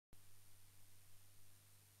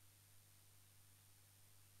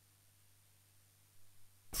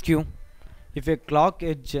skew if a clock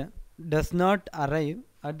edge does not arrive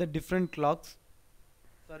at the different flops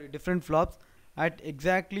at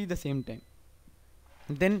exactly the same time.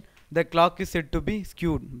 Then the clock is said to be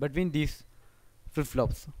skewed between these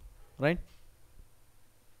flip-flops, right?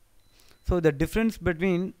 So the difference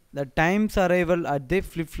between the time's arrival at the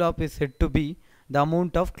flip-flop is said to be the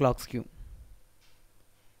amount of clock skew.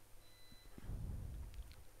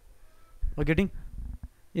 We're getting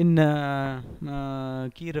in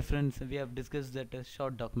key reference we have discussed that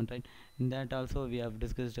short document, right? In that also we have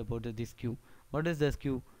discussed about the skew. What is the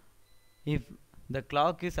skew? If the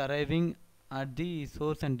clock is arriving at the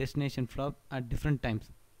source and destination flop at different times,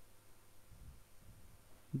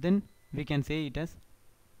 then we can say it as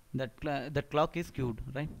that the clock is skewed,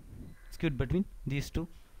 right? Skewed between these two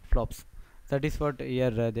flops. That is what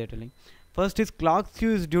here they are telling. First is clock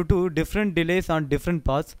skew is due to different delays on different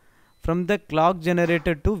paths from the clock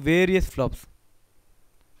generator to various flops.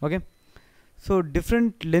 Okay, so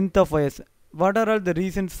different length of wires. What are all the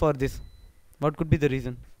reasons for this? What could be the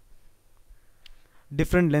reason?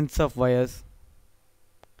 Different lengths of wires,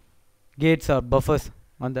 gates or buffers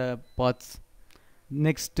on the paths.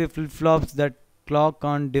 Next, flip-flops that clock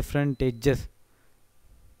on different edges.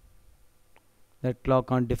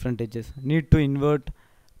 Need to invert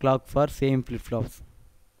clock for same flip-flops.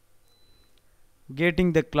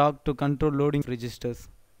 Gating the clock to control loading registers.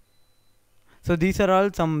 So these are all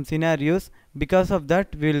some scenarios. Because of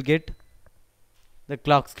that we will get the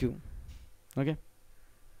clock skew. Okay.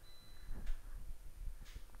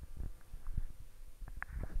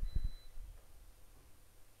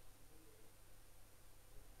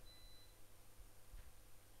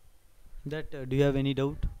 That do you have any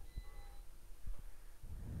doubt?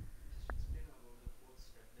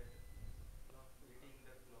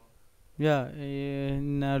 Yeah,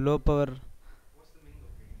 in low power.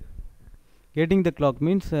 Getting the clock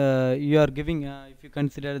means you are giving, if you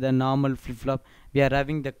consider the normal flip-flop, we are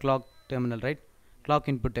having the clock terminal, right? Clock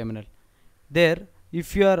input terminal. There,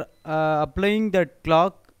 if you are applying that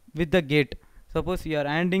clock with the gate, suppose you are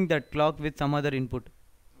ANDing that clock with some other input.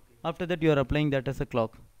 After that you are applying that as a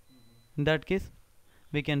clock. In that case,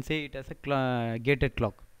 we can say it as a gated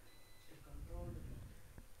clock.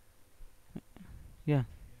 Yeah.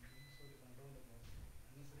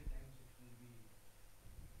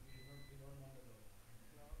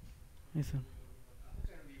 Yes, sir.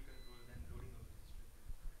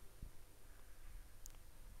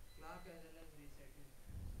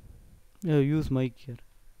 Yeah, use mic here.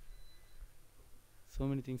 So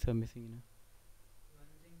many things are missing, you know.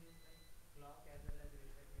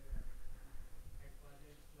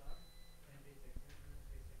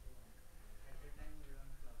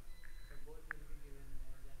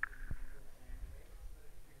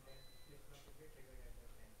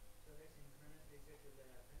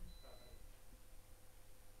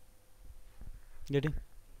 Getting?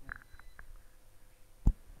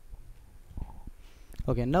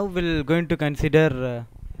 Okay, now we're going to consider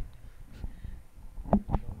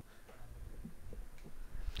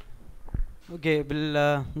okay,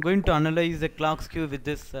 we'll going to analyze the clock skew with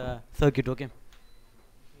this circuit. Okay,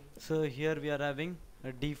 so here we are having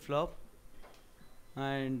a D flop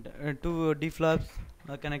and two D flops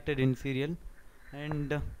are connected in serial,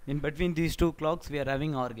 and in between these two clocks we are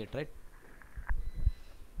having OR gate, right?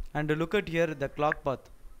 And look at here the clock path.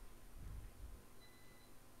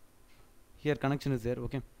 Here connection is there,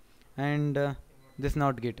 okay, and this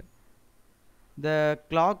NOT gate. The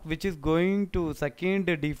clock which is going to second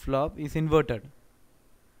D flop is inverted,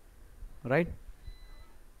 right?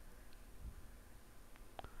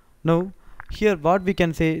 Now here what we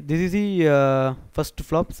can say, this is the first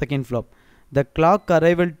flop, second flop. The clock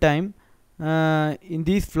arrival time in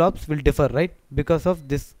these flops will differ, right, because of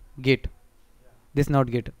this gate, this NOT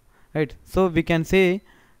gate, right? So we can say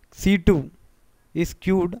C2 is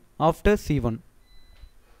skewed after C1.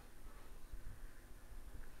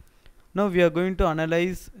 Now we are going to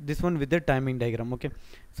analyze this one with the timing diagram. Okay,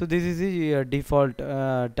 so this is the default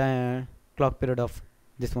clock period of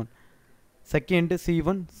this one. Second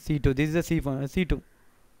C1, C2. This is a C1, C2.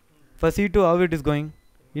 For C2, how it is going?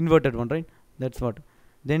 Inverted one, right? That's what.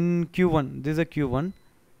 Then Q1. This is a Q1.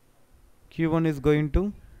 Q1 is going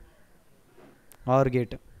to OR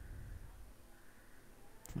gate.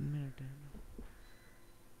 1 minute.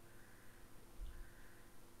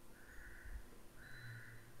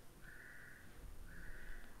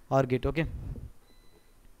 OR gate, okay.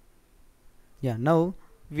 Yeah, now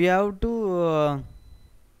we have to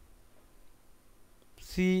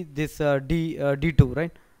see this D2,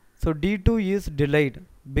 right? So D2 is delayed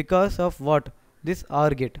because of what? This OR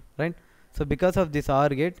gate, right? So because of this OR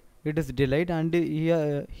gate, it is delayed, and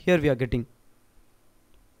here we are getting,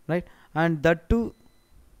 right? And that too,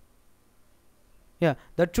 yeah,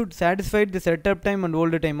 that should satisfy the setup time and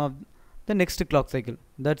hold time of the next clock cycle.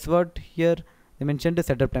 That's what here they mentioned, the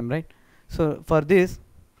setup time, right? So for this,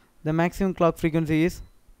 the maximum clock frequency is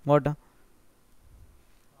what?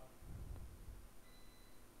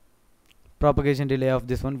 Propagation delay of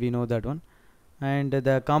this one, we know that one. And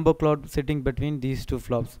the combo clock sitting between these two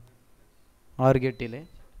flops, OR gate delay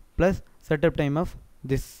plus setup time of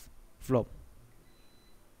this flop.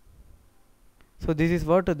 So this is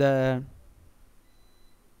what the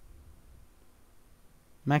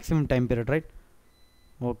maximum time period, right?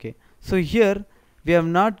 Okay, so here we have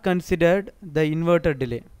not considered the inverter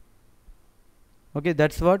delay. Okay,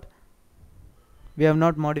 that's what we have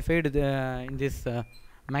not modified in this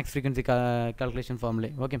max frequency calculation formula.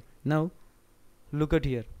 Okay, now look at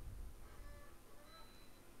here.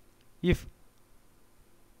 If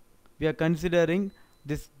we are considering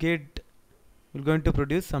this gate will going to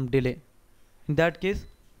produce some delay, in that case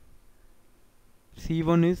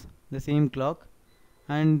C1 is the same clock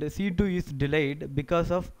and C2 is delayed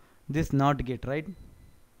because of this NOT gate, right?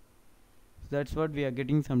 So that's what we are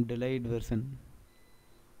getting, some delayed version.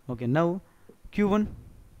 Okay, now Q1,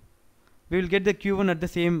 we will get the Q1 at the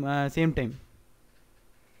same time,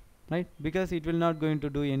 right? Because it will not going to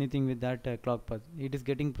do anything with that clock path. It is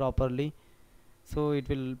getting properly, so it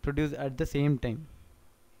will produce at the same time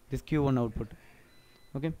this Q1 output.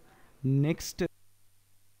 Okay, next